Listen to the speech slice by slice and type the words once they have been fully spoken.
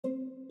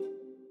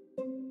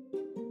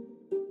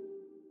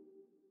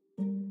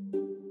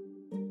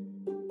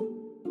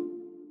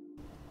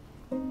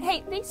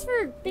Hey, thanks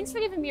for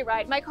giving me a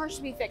ride. My car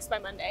should be fixed by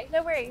Monday.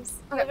 No worries.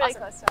 You Okay, live really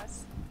awesome. close to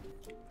us.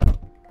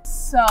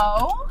 So,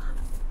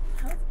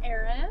 how's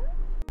Aaron?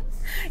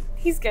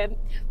 He's good.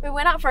 We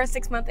went out for our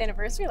 6-month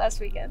anniversary last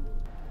weekend.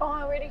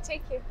 Oh, where'd he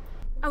take you?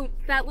 Oh,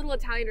 that little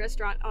Italian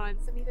restaurant on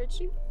 73rd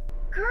Street.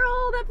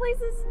 Girl, that place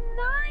is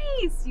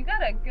nice. You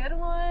got a good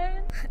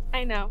one.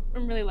 I know.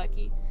 I'm really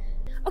lucky.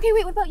 Okay,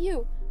 wait, what about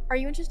you? Are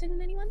you interested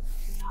in anyone?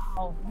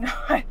 Oh, no,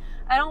 I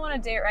don't want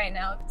to date right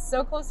now. It's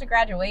so close to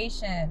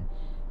graduation.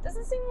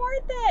 Doesn't seem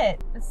worth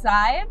it.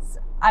 Besides,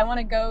 I want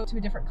to go to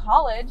a different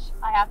college.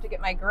 I have to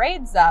get my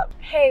grades up.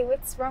 Hey,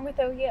 what's wrong with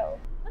OU?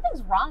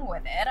 Nothing's wrong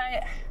with it.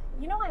 I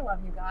love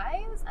you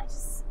guys. I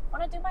just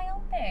want to do my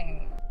own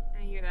thing.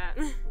 I hear that.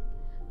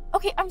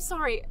 Okay, I'm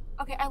sorry.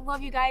 Okay, I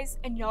love you guys,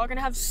 and y'all are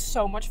gonna have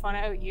so much fun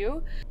at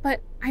OU,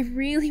 but I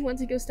really want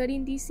to go study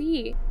in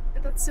DC.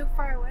 But that's so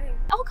far away.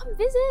 I'll come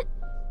visit.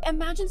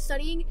 Imagine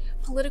studying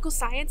political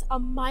science a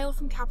mile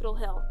from Capitol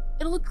Hill.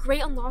 It'll look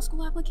great on law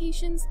school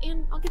applications,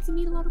 and I'll get to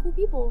meet a lot of cool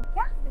people.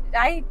 Yeah,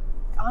 I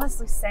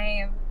honestly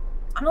same.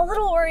 I'm a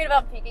little worried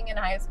about peaking in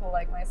high school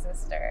like my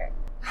sister.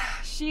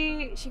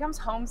 She comes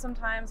home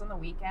sometimes on the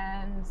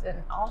weekends,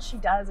 and all she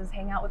does is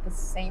hang out with the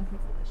same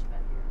people that she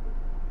met here.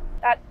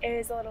 That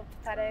is a little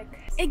pathetic.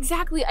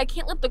 Exactly. I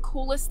can't let the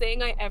coolest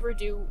thing I ever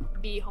do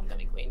be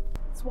homecoming queen.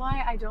 That's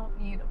why I don't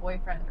need a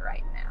boyfriend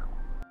right now.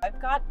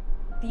 I've got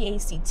the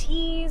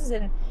ACTs,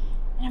 and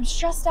I'm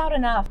stressed out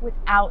enough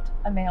without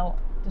a male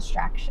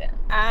distraction.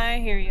 I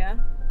hear ya.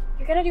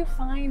 You're gonna do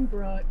fine,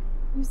 Brooke.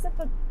 You set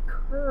the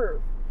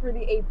curve for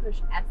the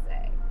A-push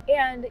essay.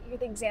 And you're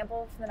the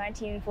example from the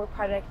 1984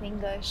 project in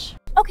English.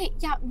 Okay,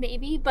 yeah,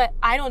 maybe, but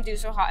I don't do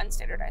so hot in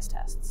standardized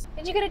tests.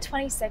 Did you get a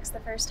 26 the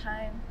first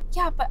time?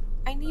 Yeah, but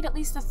I need at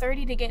least a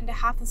 30 to get into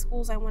half the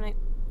schools I want to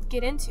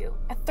get into.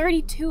 A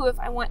 32 if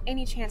I want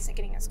any chance at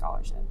getting a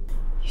scholarship.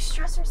 You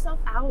stress yourself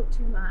out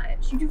too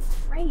much. You do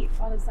great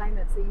on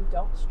assignments that you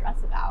don't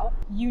stress about.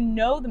 You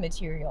know the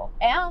material,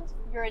 and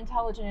you're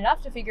intelligent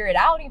enough to figure it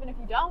out even if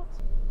you don't.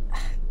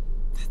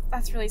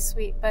 That's really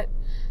sweet, but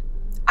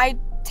I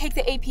take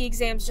the AP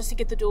exams just to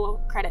get the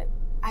dual credit.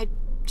 I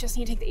just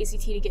need to take the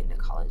ACT to get into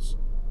college.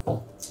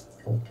 Well,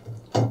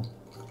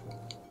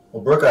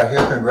 Brooke, I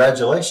hear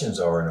congratulations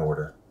are in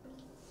order.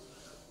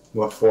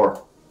 What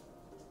for?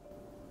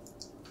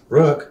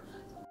 Brooke,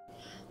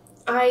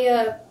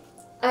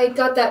 I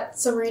got that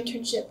summer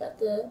internship at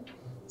the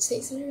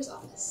state senator's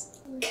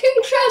office.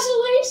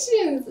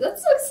 Congratulations!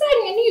 That's so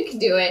exciting. I knew you could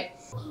do it.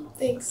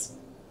 Thanks.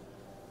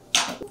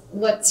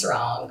 What's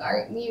wrong?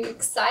 Aren't you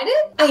excited?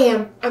 I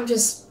am. I'm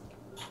just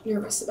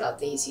nervous about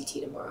the ACT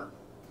tomorrow.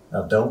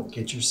 now don't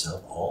get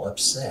yourself all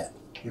upset.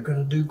 You're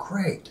gonna do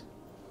great.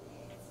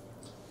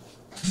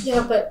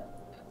 Yeah, but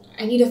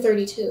I need a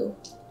 32.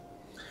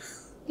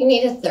 You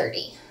need a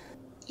 30.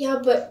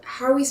 Yeah, but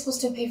how are we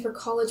supposed to pay for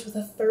college with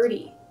a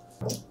 30?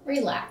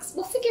 Relax.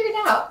 We'll figure it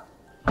out.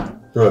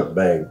 Brooke,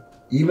 babe,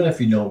 even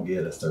if you don't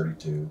get a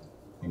 32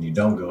 and you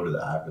don't go to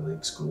the Ivy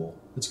League school,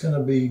 it's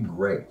gonna be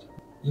great.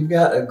 You've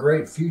got a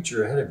great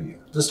future ahead of you.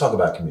 Let's talk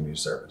about community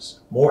service.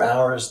 More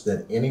hours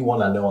than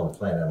anyone I know on the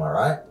planet, am I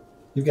right?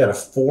 You've got a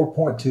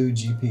 4.2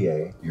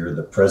 GPA. You're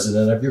the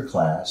president of your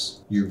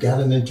class. You've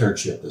got an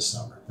internship this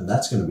summer, and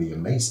that's gonna be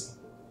amazing,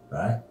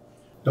 right?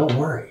 Don't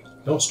worry,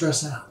 don't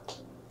stress out.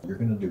 You're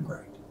gonna do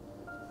great.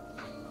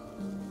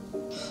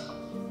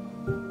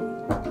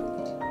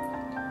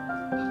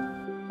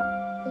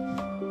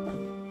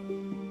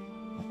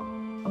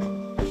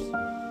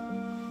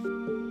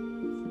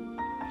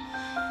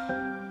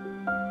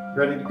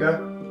 Ready to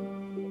go?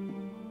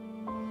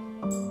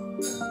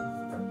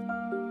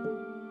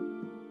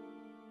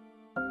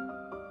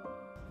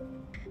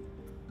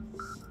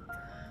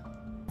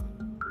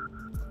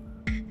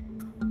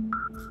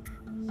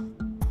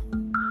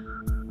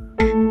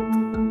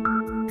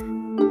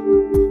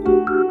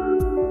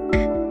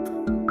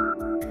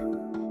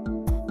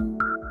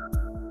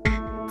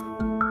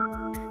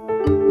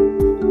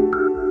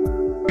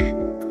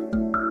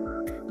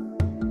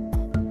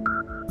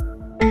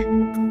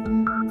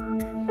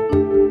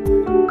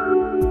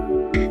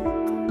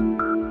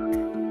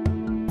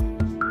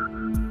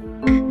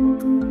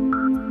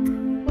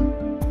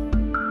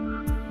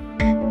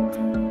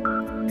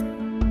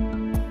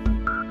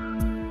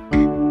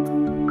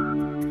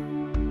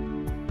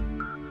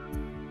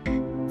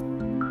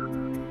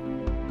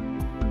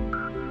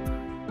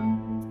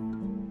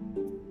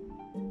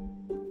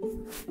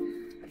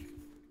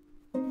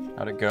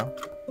 How'd it go?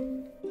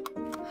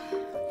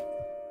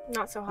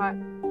 Not so hot.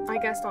 I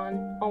guessed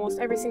on almost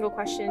every single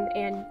question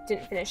and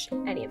didn't finish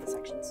any of the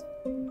sections.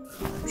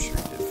 I'm sure you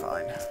did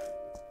fine.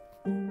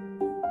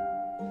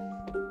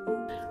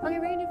 Okay,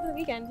 we're gonna do for the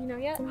weekend. You know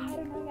yet? I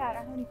don't know yet. I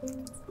don't have any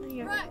plans.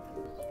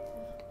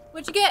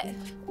 What'd you get?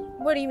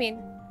 What do you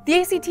mean?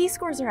 The ACT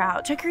scores are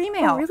out. Check your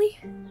email. Oh, really?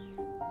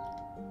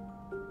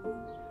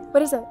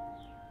 What is it?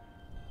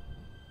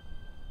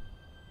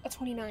 A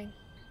 29.